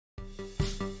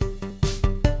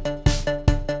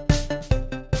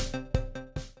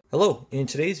Hello, in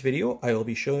today's video I will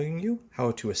be showing you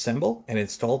how to assemble and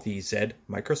install the Z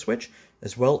microswitch,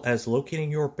 as well as locating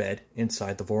your bed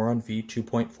inside the Voron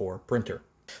V2.4 printer.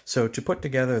 So to put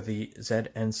together the Z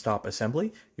Endstop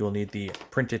assembly, you will need the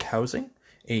printed housing,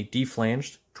 a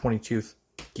deflanged 20-tooth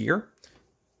gear,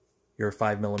 your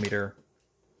 5mm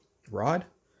rod,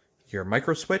 your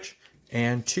microswitch,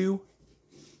 and two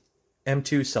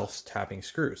M2 self-tapping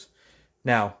screws.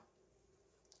 Now,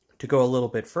 to go a little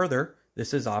bit further,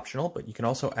 this is optional, but you can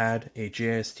also add a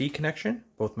JST connection,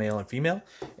 both male and female,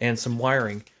 and some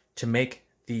wiring to make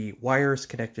the wires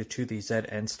connected to the Z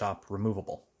Endstop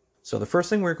removable. So the first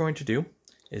thing we're going to do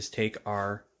is take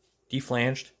our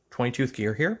deflanged 20-tooth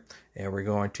gear here, and we're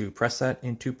going to press that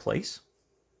into place,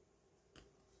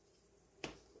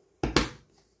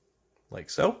 like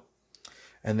so.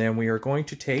 And then we are going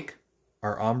to take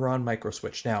our Voron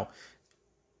microswitch. Now,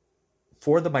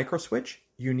 for the microswitch,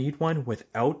 you need one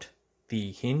without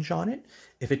the hinge on it.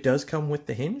 If it does come with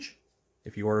the hinge,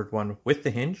 if you ordered one with the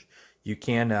hinge, you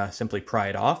can simply pry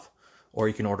it off, or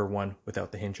you can order one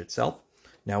without the hinge itself.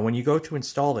 Now, when you go to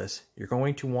install this, you're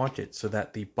going to want it so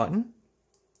that the button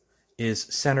is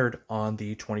centered on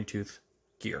the 20-tooth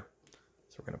gear.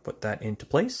 So we're going to put that into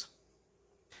place.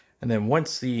 And then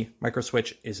once the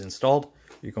microswitch is installed,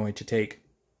 you're going to take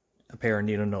a pair of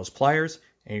needle nose pliers,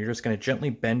 and you're just going to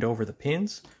gently bend over the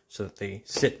pins so that they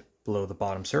sit below the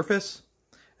bottom surface.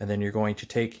 And then you're going to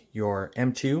take your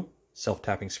M2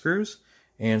 self-tapping screws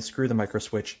and screw the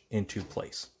microswitch into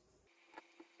place.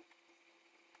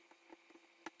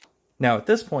 Now at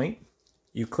this point,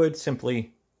 you could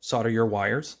simply solder your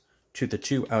wires to the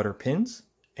two outer pins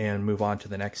and move on to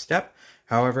the next step.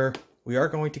 However, we are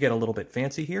going to get a little bit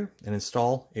fancy here and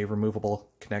install a removable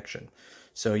connection.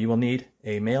 So you will need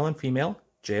a male and female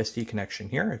JST connection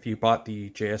here. If you bought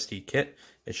the JST kit,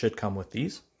 it should come with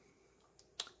these.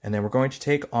 And then we're going to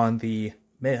take on the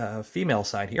female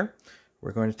side here,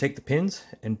 we're going to take the pins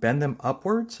and bend them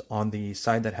upwards on the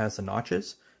side that has the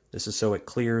notches. This is so it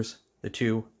clears the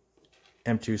two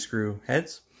M2 screw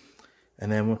heads.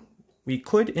 And then we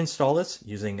could install this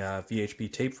using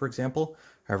VHB tape, for example.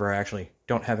 However, I actually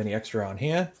don't have any extra on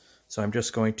hand, so I'm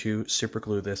just going to super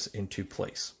glue this into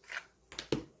place.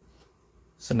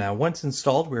 So now once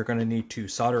installed, we're going to need to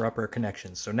solder up our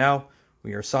connections. So now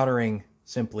we are soldering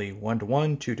simply 1 to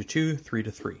 1, 2 to 2, 3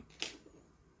 to 3.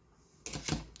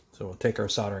 So we'll take our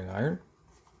soldering iron.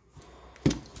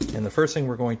 And the first thing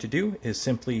we're going to do is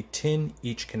simply tin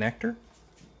each connector,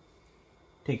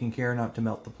 taking care not to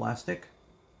melt the plastic.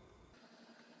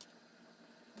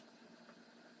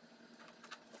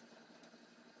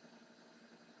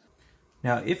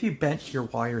 Now, if you bent your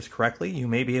wires correctly, you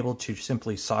may be able to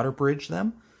simply solder bridge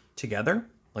them together,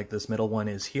 like this middle one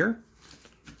is here.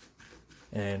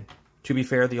 And to be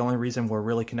fair, the only reason we're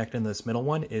really connecting this middle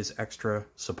one is extra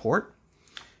support.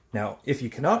 Now, if you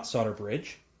cannot solder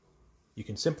bridge, you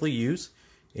can simply use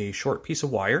a short piece of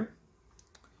wire,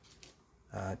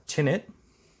 tin it,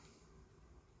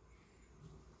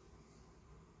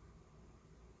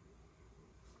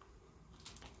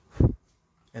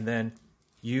 and then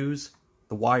use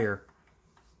the wire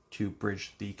to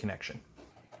bridge the connection.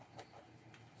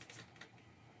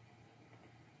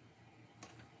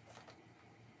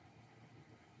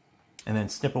 And then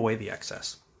snip away the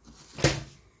excess.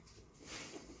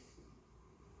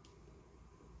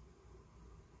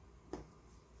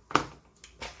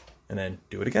 And then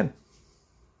do it again.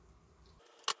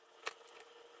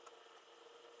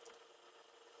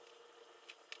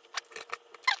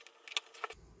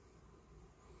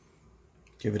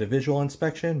 Give it a visual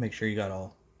inspection, make sure you got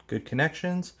all good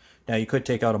connections. Now you could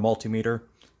take out a multimeter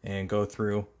and go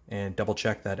through and double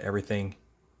check that everything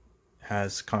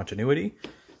has continuity,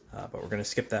 but we're going to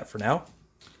skip that for now.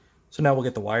 So now we'll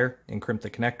get the wire and crimp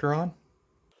the connector on.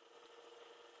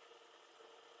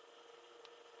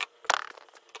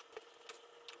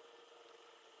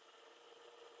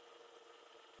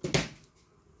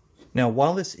 Now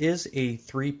while this is a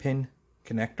 3-pin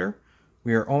connector,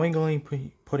 we are only going to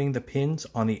be putting the pins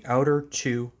on the outer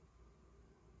two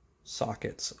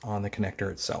sockets on the connector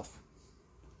itself.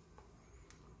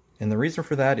 And the reason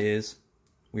for that is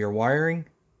we are wiring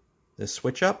this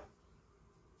switch up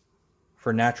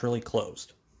for naturally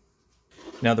closed.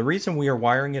 Now the reason we are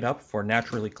wiring it up for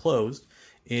naturally closed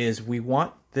is we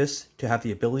want this to have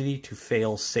the ability to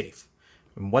fail safe.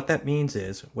 And what that means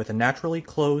is with a naturally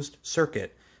closed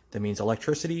circuit, that means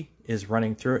electricity is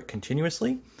running through it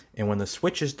continuously, and when the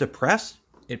switch is depressed,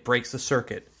 it breaks the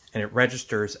circuit and it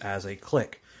registers as a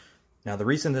click. Now the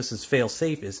reason this is fail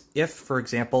safe is if, for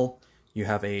example, you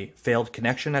have a failed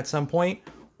connection at some point,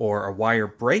 or a wire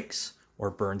breaks or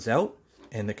burns out,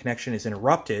 and the connection is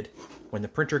interrupted, when the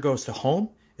printer goes to home,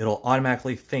 it'll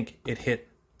automatically think it hit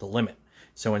the limit.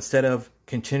 So instead of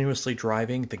continuously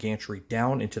driving the gantry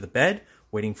down into the bed,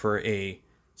 waiting for a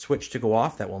switch to go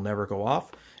off that will never go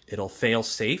off, it'll fail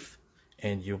safe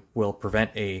and you will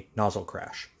prevent a nozzle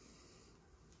crash.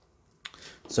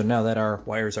 So now that our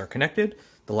wires are connected,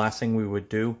 the last thing we would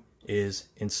do is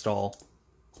install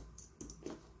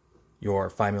your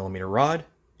 5mm rod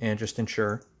and just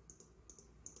ensure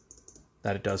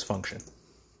that it does function.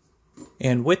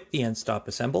 And with the Endstop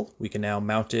assembled, we can now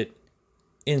mount it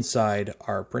inside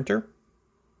our printer.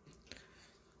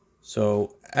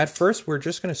 So at first, we're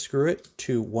just going to screw it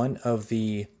to one of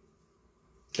the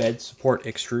bed support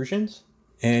extrusions,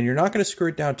 and you're not going to screw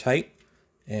it down tight,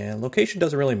 and location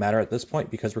doesn't really matter at this point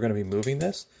because we're going to be moving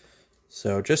this.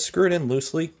 So just screw it in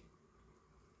loosely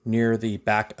near the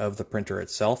back of the printer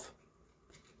itself.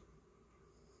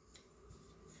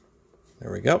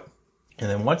 There we go. And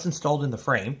then once installed in the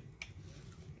frame,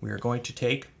 we are going to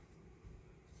take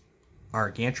our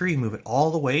gantry, move it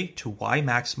all the way to Y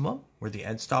maximum, where the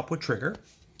Endstop would trigger.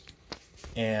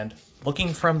 And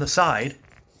looking from the side,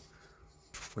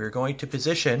 we're going to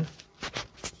position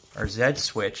our Z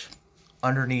switch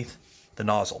underneath the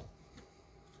nozzle.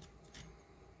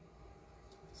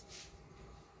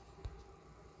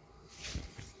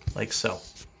 Like so.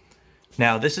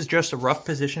 Now, this is just a rough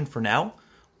position for now.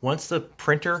 Once the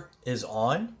printer is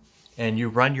on and you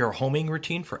run your homing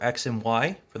routine for X and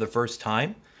Y for the first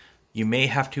time, you may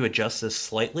have to adjust this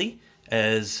slightly,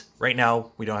 as right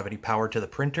now we don't have any power to the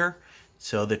printer.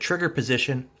 So the trigger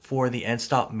position for the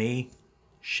Endstop may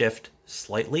shift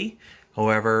slightly.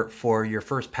 However, for your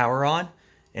first power on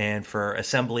and for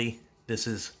assembly, this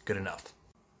is good enough.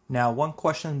 Now, one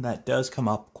question that does come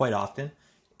up quite often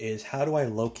is, how do I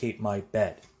locate my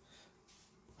bed?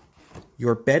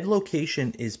 Your bed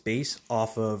location is based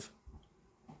off of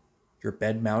your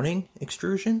bed mounting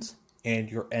extrusions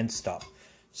and your Endstop.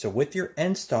 So with your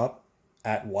Endstop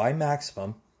at Y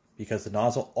maximum, because the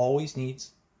nozzle always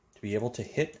needs to be able to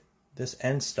hit this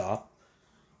Endstop,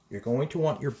 you're going to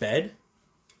want your bed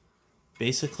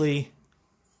basically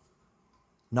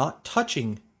not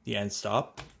touching the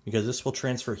Endstop, because this will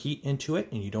transfer heat into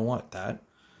it and you don't want that,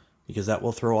 because that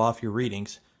will throw off your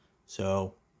readings.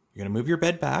 So you're going to move your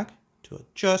bed back till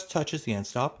it just touches the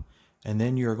Endstop, and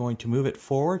then you're going to move it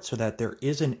forward so that there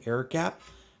is an air gap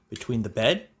between the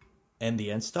bed and the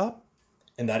Endstop,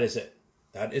 and that is it.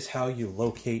 That is how you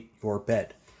locate your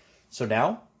bed. So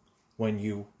now, when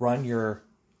you run your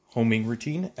homing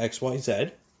routine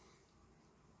XYZ,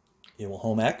 it will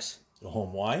home X, it'll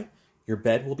home Y. Your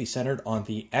bed will be centered on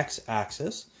the X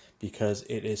axis because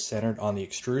it is centered on the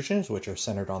extrusions, which are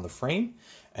centered on the frame,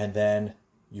 and then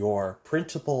your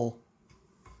principal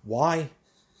Y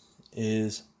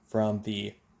is from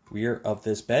the rear of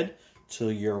this bed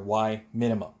to your Y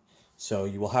minimum. So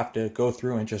you will have to go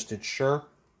through and just ensure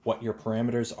what your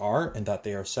parameters are and that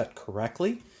they are set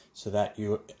correctly so that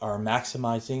you are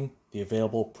maximizing the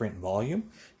available print volume.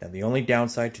 Now, the only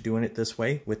downside to doing it this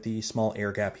way with the small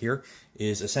air gap here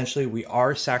is essentially we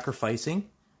are sacrificing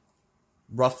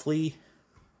roughly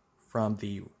from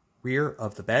the rear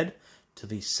of the bed to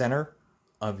the center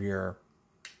of your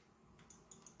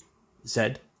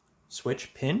Z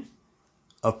switch pin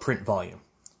of print volume.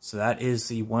 So that is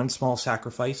the one small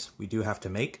sacrifice we do have to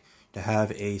make to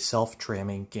have a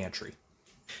self-tramming gantry.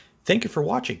 Thank you for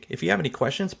watching. If you have any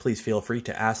questions, please feel free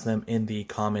to ask them in the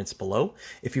comments below.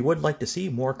 If you would like to see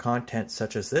more content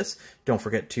such as this, don't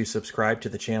forget to subscribe to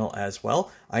the channel as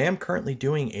well. I am currently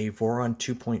doing a Voron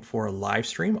 2.4 live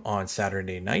stream on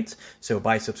Saturday nights, so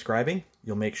by subscribing,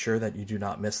 you'll make sure that you do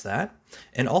not miss that.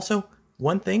 And also,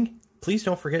 one thing, please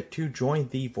don't forget to join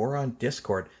the Voron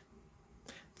Discord.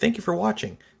 Thank you for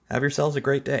watching. Have yourselves a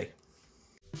great day.